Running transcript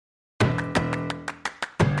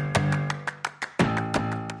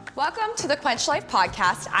Welcome to the Quench Life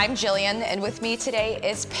podcast. I'm Jillian, and with me today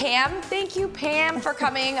is Pam. Thank you, Pam, for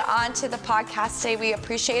coming on to the podcast today. We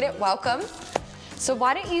appreciate it. Welcome. So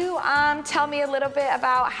why don't you tell me a little bit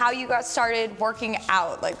about how you got started working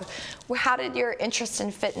out? Like, how did your interest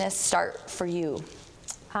in fitness start for you?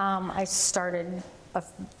 I started,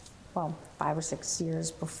 5 or 6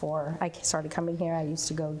 years before I started coming here. I used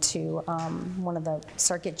to go to one of the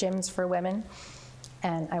circuit gyms for women,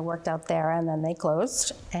 and I worked out there, and then they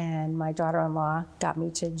closed, and my daughter-in-law got me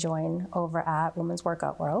to join over at Women's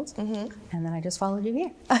Workout World, and then I just followed you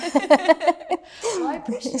here. Well, I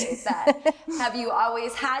appreciate that. Have you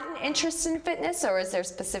always had an interest in fitness, or is there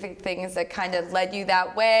specific things that kind of led you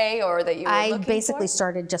that way, or that you were looking for? I basically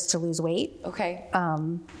started just to lose weight. Okay.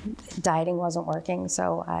 Dieting wasn't working,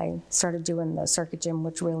 so I started doing the circuit gym,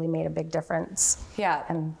 which really made a big difference. Yeah.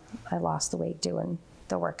 And I lost the weight doing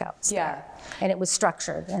the workouts. Yeah. There. And it was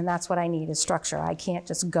structured, and that's what I need is structure. I can't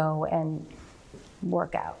just go and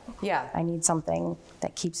work out. Yeah. I need something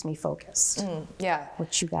that keeps me focused. Yeah.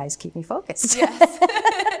 Which you guys keep me focused. Yes.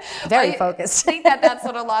 Very focused. I think that's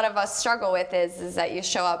what a lot of us struggle with is that you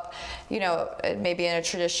show up, maybe in a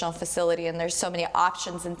traditional facility and there's so many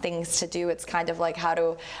options and things to do. It's kind of like, how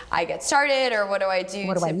do I get started, or what do I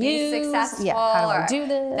do to be successful? Yeah, how do I do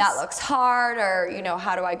this? That looks hard, or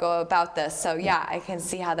how do I go about this? So yeah, I can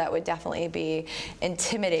see how that would definitely be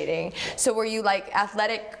intimidating. So were you like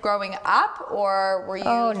athletic growing up, or were you?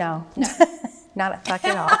 Oh no. Not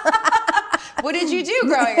at all. What did you do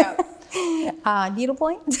growing up?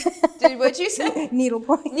 Needlepoint. What'd you say?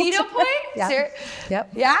 Needlepoint. Needlepoint? Yeah.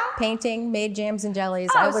 Yep. Yeah? Painting, made jams and jellies.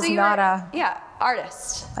 Oh, I was not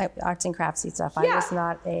artist. Arts and craftsy stuff. Yeah. I was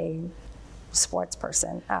not a sports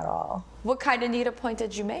person at all. What kind of needlepoint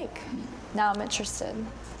did you make? Now I'm interested.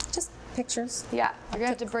 Just pictures. Yeah, you're gonna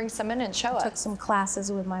have to bring some in and show us. Took some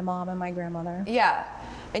classes with my mom and my grandmother. Yeah.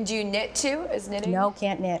 And do you knit too? Is knitting? No,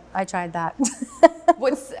 can't knit. I tried that.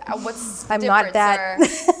 What's I'm not that.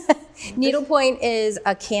 Needlepoint is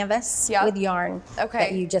a canvas with yarn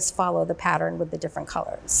that you just follow the pattern with the different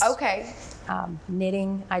colors. Okay.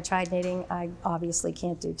 Knitting, I tried knitting. I obviously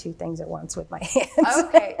can't do two things at once with my hands.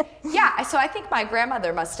 Okay. Yeah, so I think my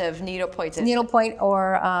grandmother must have needlepointed. Needlepoint,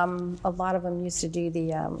 or a lot of them used to do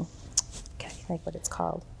the, I can't think what it's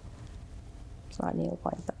called. It's not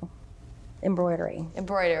needlepoint though. Embroidery.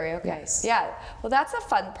 Embroidery, okay. Yes. Yeah, well that's a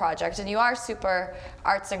fun project, and you are super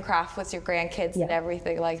arts and craft with your grandkids and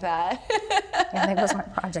everything like that. Yeah, that was my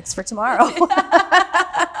projects for tomorrow.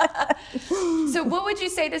 So what would you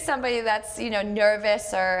say to somebody that's,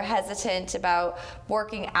 nervous or hesitant about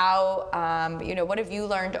working out? What have you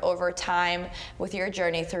learned over time with your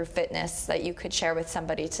journey through fitness that you could share with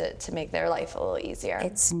somebody to make their life a little easier?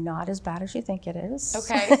 It's not as bad as you think it is.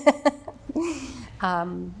 Okay.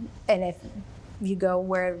 And if you go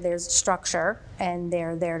where there's structure and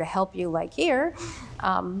they're there to help you, like here,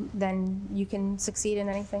 then you can succeed in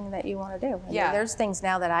anything that you want to do. I mean, there's things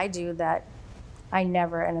now that I do that I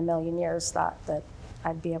never in a million years thought that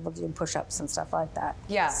I'd be able to do push-ups and stuff like that.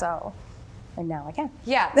 Yeah. So, and now I can.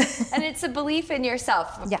 Yeah, and it's a belief in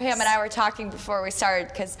yourself. Yes. Pam and I were talking before we started,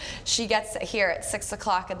 because she gets here at 6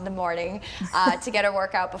 o'clock in the morning to get her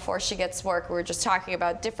workout before she gets work. We were just talking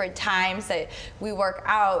about different times that we work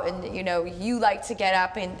out, and you like to get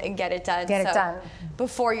up and get it done. Get it done.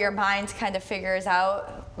 Before your mind kind of figures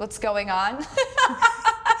out what's going on.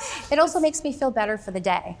 It also makes me feel better for the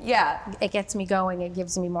day. Yeah. It gets me going. It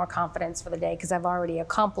gives me more confidence for the day because I've already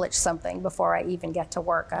accomplished something before I even get to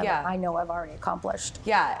work. I know I've already accomplished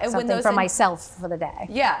and something for myself for the day.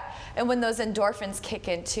 Yeah, and when those endorphins kick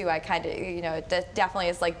in too, I kind of, that definitely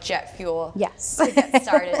is like jet fuel. Yes. To get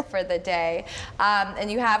started for the day. And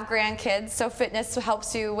you have grandkids, so fitness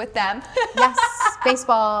helps you with them. Yes,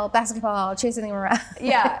 baseball, basketball, chasing them around.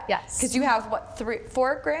 Yeah. Yes. Because you have what,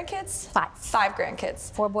 4 grandkids? 5. 5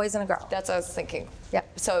 grandkids. 4 boys and a girl. That's what I was thinking.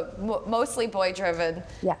 Yep. So mostly boy driven.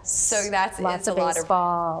 Yes. So that's lots of a lot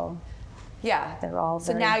baseball. Yeah. They're all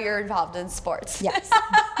So now you're involved in sports. Yes.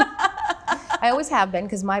 I always have been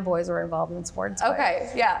because my boys were involved in sports.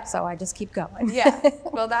 Okay, yeah. So I just keep going. Yeah,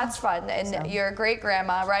 well that's fun. And you're a great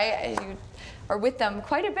grandma, right? You are with them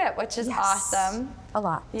quite a bit, which is awesome. A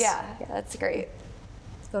lot. Yeah, that's great.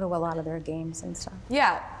 Let's go to a lot of their games and stuff.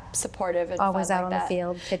 Yeah, supportive and always fun out like on that. the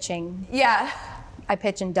field pitching. Yeah. I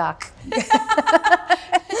pitch and duck.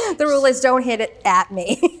 The rule is don't hit it at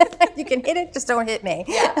me. You can hit it, just don't hit me.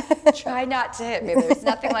 Yeah. Try not to hit me. There's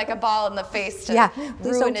nothing like a ball in the face to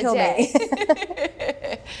ruin a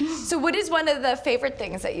day. So what is one of the favorite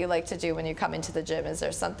things that you like to do when you come into the gym? Is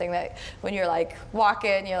there something that when you're like walk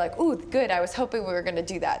in, you're like, ooh, good, I was hoping we were going to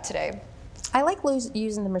do that today? I like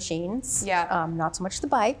using the machines. Yeah. Not so much the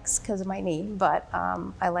bikes because of my knee, but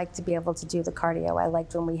I like to be able to do the cardio. I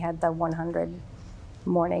liked when we had the 100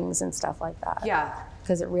 mornings and stuff like that. Yeah.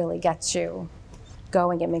 Because it really gets you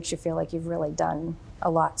going. It makes you feel like you've really done a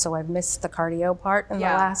lot. So I've missed the cardio part in the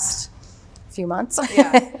last few months.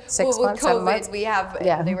 Yeah. 6 well, months, with 7 months. COVID, we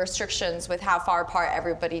have the restrictions with how far apart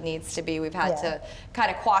everybody needs to be. We've had to kind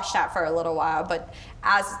of quash that for a little while, but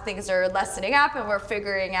as things are lessening up and we're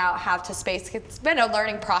figuring out how to space, it's been a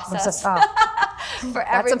learning process for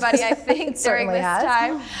everybody, I think, during this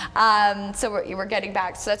time. So we're getting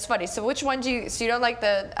back. So that's funny. So which one do you? So you don't like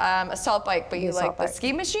the assault bike, but you like the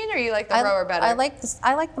ski machine, or you like the rower better? I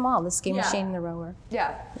like them all. The ski machine and the rower.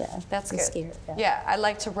 Yeah. Yeah. That's good. Skier, yeah, I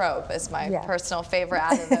like to row is my personal favorite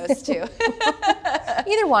out of those two.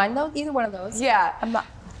 Either one of those. Yeah. I'm not.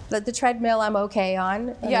 The treadmill I'm okay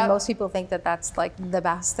on. I mean, most people think that that's like the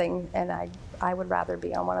best thing, and I would rather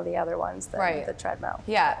be on one of the other ones than the treadmill.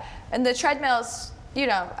 Yeah, and the treadmills, you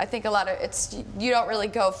know, I think a lot of you don't really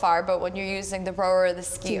go far, but when you're using the rower or the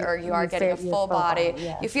skier, you are getting a full body.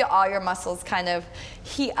 You feel all your muscles kind of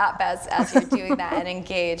heat up as you're doing that and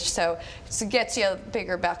engage. So it gets you a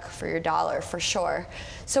bigger buck for your dollar for sure.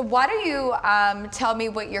 So why don't you tell me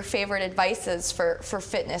what your favorite advice is for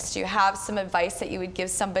fitness? Do you have some advice that you would give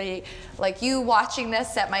somebody like you watching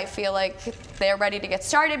this that might feel like they're ready to get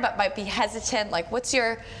started but might be hesitant? Like, what's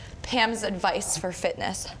your Pam's advice for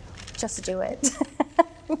fitness? Just do it.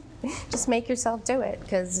 Just make yourself do it,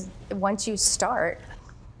 because once you start,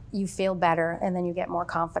 you feel better and then you get more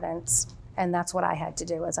confidence. And that's what I had to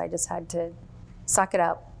do, is I just had to suck it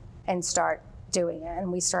up and start doing it.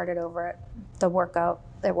 And we started over at the Workout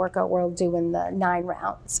World doing the 9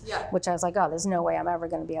 rounds, which I was like, oh, there's no way I'm ever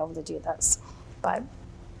going to be able to do this. But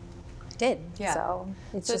I did. So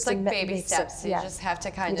it's like baby steps. You just have to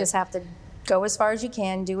You just have to go as far as you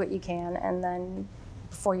can, do what you can, and then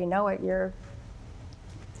before you know it, you're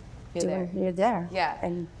there. Yeah.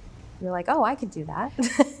 And you're like, oh, I could do that.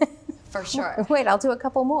 For sure. Wait, I'll do a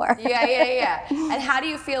couple more. Yeah. And how do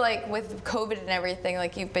you feel like with COVID and everything,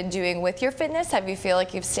 like you've been doing with your fitness? Have you feel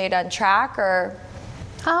like you've stayed on track, or?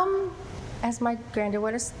 As my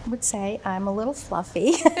granddaughter would say, I'm a little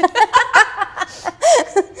fluffy.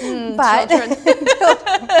 But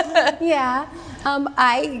yeah,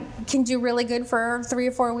 I can do really good for 3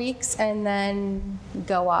 or 4 weeks and then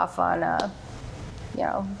go off on a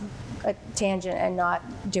tangent and not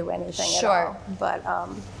do anything at all. But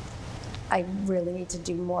I really need to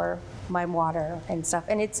do more my water and stuff,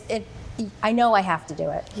 and I know I have to do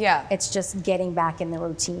it. Yeah. It's just getting back in the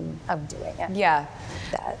routine of doing it. Yeah.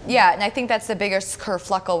 And I think that's the biggest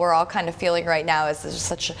kerfuffle we're all kind of feeling right now, is there's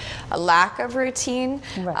such a lack of routine,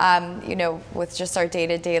 with just our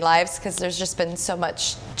day-to-day lives, because there's just been so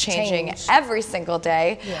much changing every single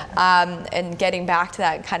day. And getting back to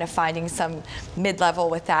that and kind of finding some mid-level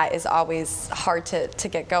with that is always hard to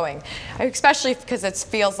get going, especially because it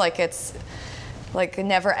feels like it's like a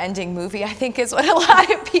never-ending movie, I think is what a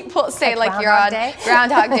lot of people say. Like you're on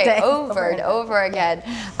Groundhog Day over and over again.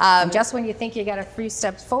 Just when you think you got a few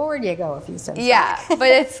steps forward, you go a few steps back. But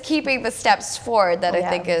it's keeping the steps forward that I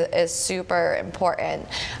think is super important.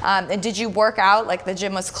 And did you work out, like the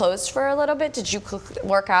gym was closed for a little bit? Did you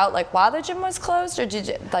work out like while the gym was closed, or did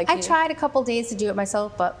you I tried a couple days to do it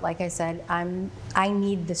myself, but like I said, I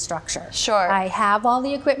need the structure. Sure. I have all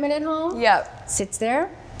the equipment at home. Yep. Sits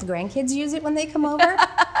there. The grandkids use it when they come over.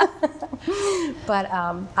 But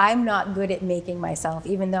I'm not good at making myself,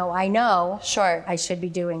 even though I know I should be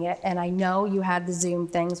doing it. And I know you had the Zoom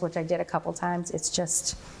things, which I did a couple times. It's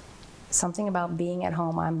just something about being at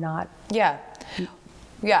home. I'm not.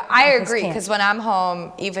 Yeah, I agree, because when I'm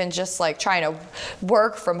home, even just like trying to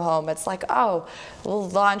work from home, it's like, oh, well,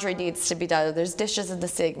 laundry needs to be done. There's dishes in the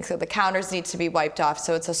sink, so the counters need to be wiped off.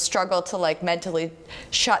 So it's a struggle to like mentally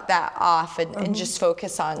shut that off and just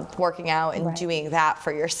focus on working out and doing that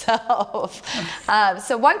for yourself.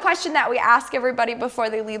 So one question that we ask everybody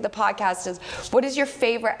before they leave the podcast is, what is your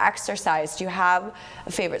favorite exercise? Do you have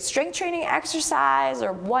a favorite strength training exercise,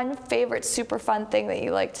 or one favorite super fun thing that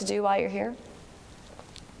you like to do while you're here?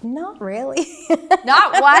 Not really.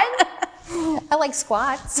 Not one? I like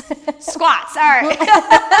squats. Squats, all right.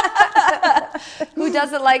 Who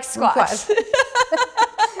doesn't like squats?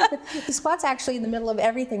 The squats actually in the middle of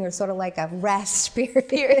everything are sort of like a rest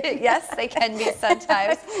period. Yes, they can be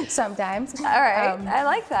sometimes. Sometimes. All right, I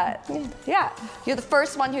like that. Yeah, you're the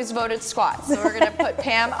first one who's voted squats, so we're going to put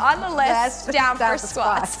Pam on the list down for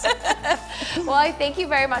squats. Well, I thank you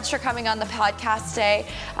very much for coming on the podcast today,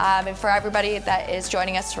 and for everybody that is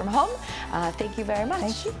joining us from home, thank you very much.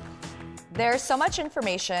 Thank you. There's so much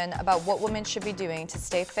information about what women should be doing to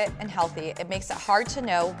stay fit and healthy, it makes it hard to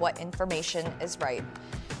know what information is right.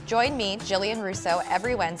 Join me, Jillian Russo,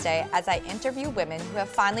 every Wednesday as I interview women who have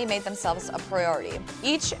finally made themselves a priority.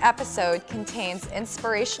 Each episode contains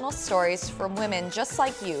inspirational stories from women just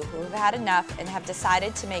like you who have had enough and have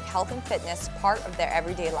decided to make health and fitness part of their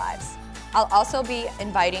everyday lives. I'll also be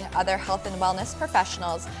inviting other health and wellness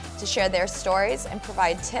professionals to share their stories and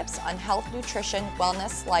provide tips on health, nutrition,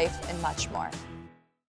 wellness, life, and much more.